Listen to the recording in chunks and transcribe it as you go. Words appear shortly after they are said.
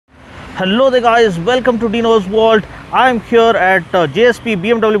Hello there guys, welcome to Dinos World. I'm here at JSP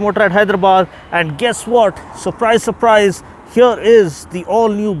BMW Motorrad Hyderabad, and guess what? Surprise, surprise, here is the all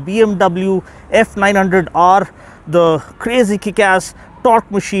new BMW F900R, the crazy kick-ass torque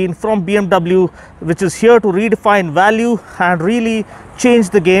machine from BMW, which is here to redefine value and really change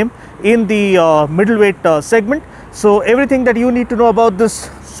the game in the middleweight segment. So everything that you need to know about this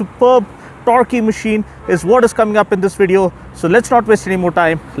superb torquey machine is what is coming up in this video. So let's not waste any more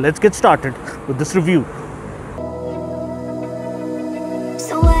time. Let's get started with this review.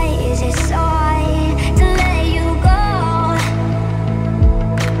 So why is it so hard to let you go?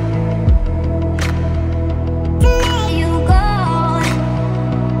 To let you go.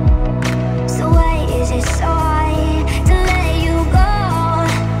 So why is it so hard to let you go?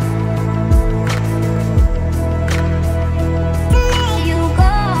 To let you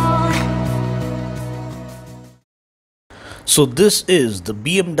go. So this is the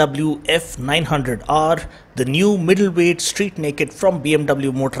BMW F900R, the new middleweight street naked from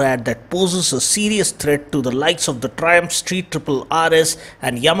BMW Motorrad that poses a serious threat to the likes of the Triumph Street Triple RS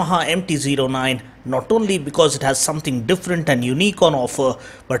and Yamaha MT-09, not only because it has something different and unique on offer,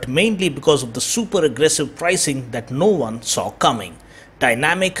 but mainly because of the super aggressive pricing that no one saw coming.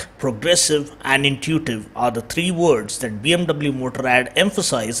 Dynamic, progressive and intuitive are the three words that BMW Motorrad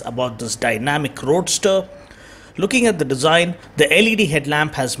emphasize about this dynamic roadster. Looking at the design, the LED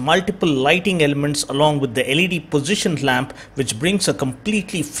headlamp has multiple lighting elements along with the LED positioned lamp, which brings a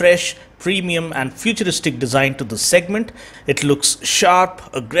completely fresh, premium and futuristic design to the segment. It looks sharp,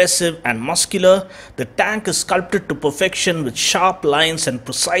 aggressive and muscular. The tank is sculpted to perfection with sharp lines and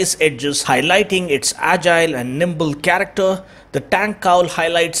precise edges, highlighting its agile and nimble character. The tank cowl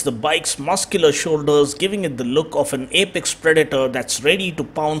highlights the bike's muscular shoulders, giving it the look of an apex predator that's ready to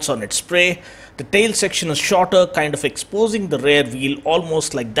pounce on its prey. The tail section is shorter, kind of exposing the rear wheel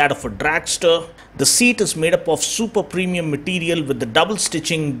almost like that of a dragster. The seat is made up of super premium material with the double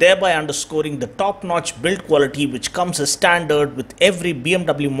stitching, thereby underscoring the top-notch build quality which comes as standard with every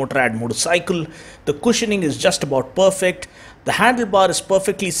BMW Motorrad motorcycle. The cushioning is just about perfect. The handlebar is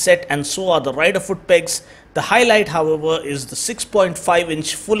perfectly set and so are the rider foot pegs. The highlight, however, is the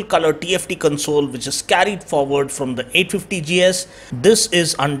 6.5-inch full-color TFT console which is carried forward from the 850GS. This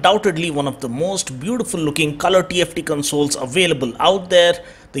is undoubtedly one of the most beautiful looking color TFT consoles available out there.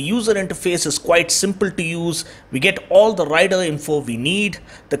 The user interface is quite simple to use. We get all the rider info we need.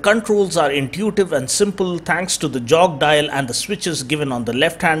 The controls are intuitive and simple thanks to the jog dial and the switches given on the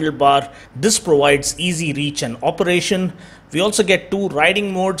left handlebar. This provides easy reach and operation. We also get two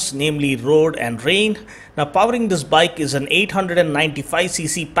riding modes, namely road and rain. Now powering this bike is an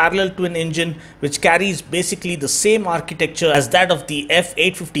 895cc parallel twin engine which carries basically the same architecture as that of the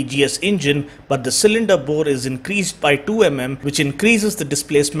F850GS engine, but the cylinder bore is increased by 2 mm, which increases the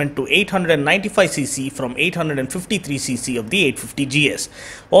displacement to 895cc from 853cc of the 850GS.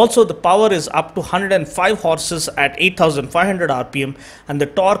 Also, the power is up to 105 horses at 8500 rpm and the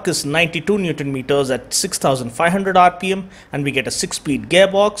torque is 92 Newton meters at 6500 rpm, and we get a 6-speed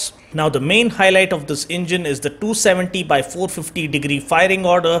gearbox. Now the main highlight of this engine is the 270 by 450 degree firing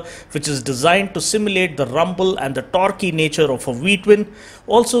order, which is designed to simulate the rumble and the torquey nature of a V-twin.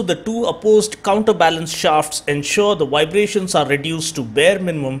 Also, the two opposed counterbalance shafts ensure the vibrations are reduced to bare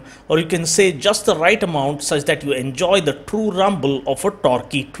minimum, or you can say just the right amount, such that you enjoy the true rumble of a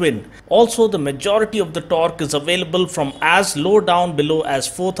torquey twin. Also, the majority of the torque is available from as low down below as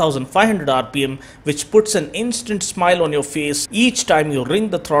 4500 rpm, which puts an instant smile on your face each time you ring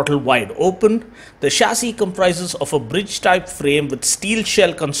the throttle wide open. The chassis comprises of a bridge type frame with steel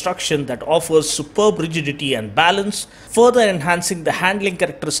shell construction that offers superb rigidity and balance. Further enhancing the handling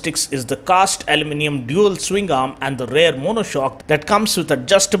characteristics is the cast aluminium dual swing arm and the rear monoshock that comes with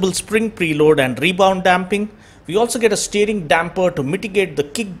adjustable spring preload and rebound damping. We also get a steering damper to mitigate the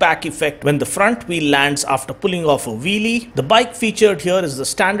kickback effect when the front wheel lands after pulling off a wheelie. The bike featured here is the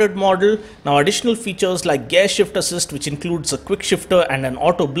standard model. Now additional features like gear shift assist, which includes a quick shifter and an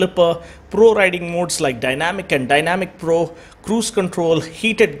auto blipper, pro riding modes like dynamic and dynamic pro, cruise control,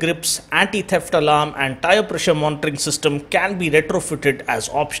 heated grips, anti-theft alarm and tire pressure monitoring system can be retrofitted as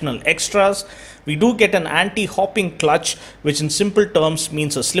optional extras. We do get an anti-hopping clutch, which in simple terms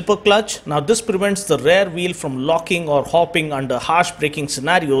means a slipper clutch. Now this prevents the rear wheel from locking or hopping under harsh braking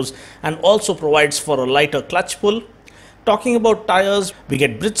scenarios and also provides for a lighter clutch pull. Talking about tires, we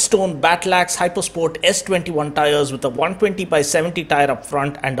get Bridgestone Battlax Hypersport S21 tires with a 120 by 70 tire up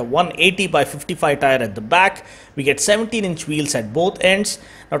front and a 180 by 55 tire at the back. We get 17-inch wheels at both ends.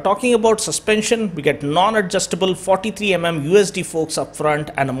 Now talking about suspension, we get non-adjustable 43mm USD forks up front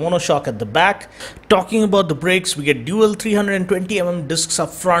and a monoshock at the back. Talking about the brakes, we get dual 320mm discs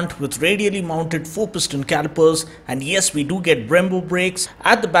up front with radially mounted 4-piston calipers, and yes, we do get Brembo brakes.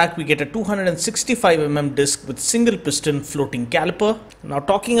 At the back, we get a 265mm disc with single piston floating caliper. Now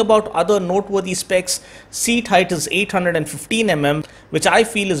talking about other noteworthy specs, seat height is 815mm, which I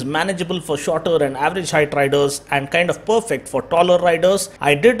feel is manageable for shorter and average height riders and kind of perfect for taller riders.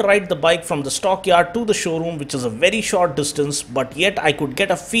 I did ride the bike from the stockyard to the showroom, which is a very short distance, but yet I could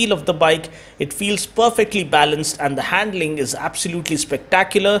get a feel of the bike. It feels perfectly balanced and the handling is absolutely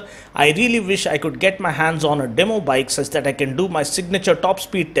spectacular. I really wish I could get my hands on a demo bike such that I can do my signature top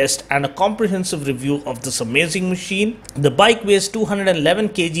speed test and a comprehensive review of this amazing machine. The bike weighs 211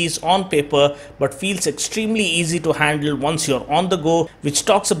 kgs on paper but feels extremely easy to handle once you're on the go, which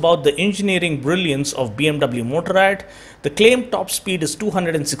talks about the engineering brilliance of BMW Motorrad. The claimed top speed is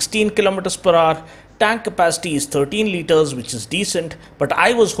 216 km per hour. Tank capacity is 13 liters, which is decent, but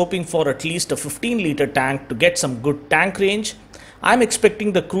I was hoping for at least a 15-liter tank to get some good tank range. I'm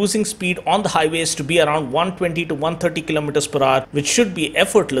expecting the cruising speed on the highways to be around 120 to 130 km per hour, which should be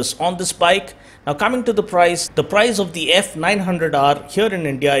effortless on this bike. Now coming to the price of the F900R here in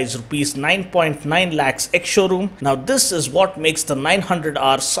India is rupees 9.9 lakhs ex-showroom. Now this is what makes the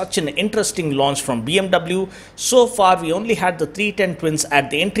 900R such an interesting launch from BMW. So far we only had the 310 twins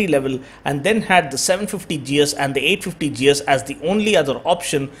at the entry level and then had the 750 GS and the 850 GS as the only other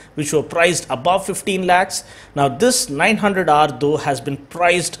option, which were priced above 15 lakhs. Now this 900R though has been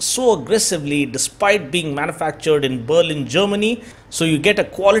priced so aggressively despite being manufactured in Berlin, Germany. So you get a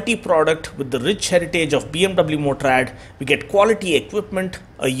quality product with the rich heritage of BMW Motorrad. We get quality equipment,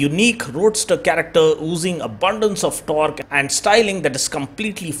 a unique roadster character oozing abundance of torque and styling that is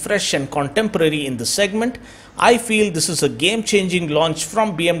completely fresh and contemporary in the segment. I feel this is a game-changing launch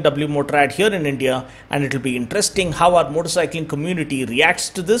from BMW Motorrad here in India, and it will be interesting how our motorcycling community reacts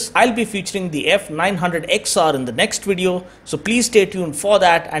to this. I'll be featuring the F900XR in the next video, so please stay tuned for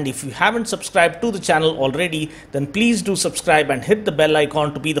that, and if you haven't subscribed to the channel already, then please do subscribe and hit the bell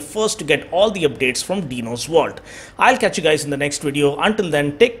icon to be the first to get all the updates from Dinos World. I'll catch you guys in the next video. Until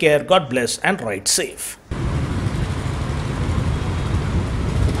then, take care, God bless, and ride safe.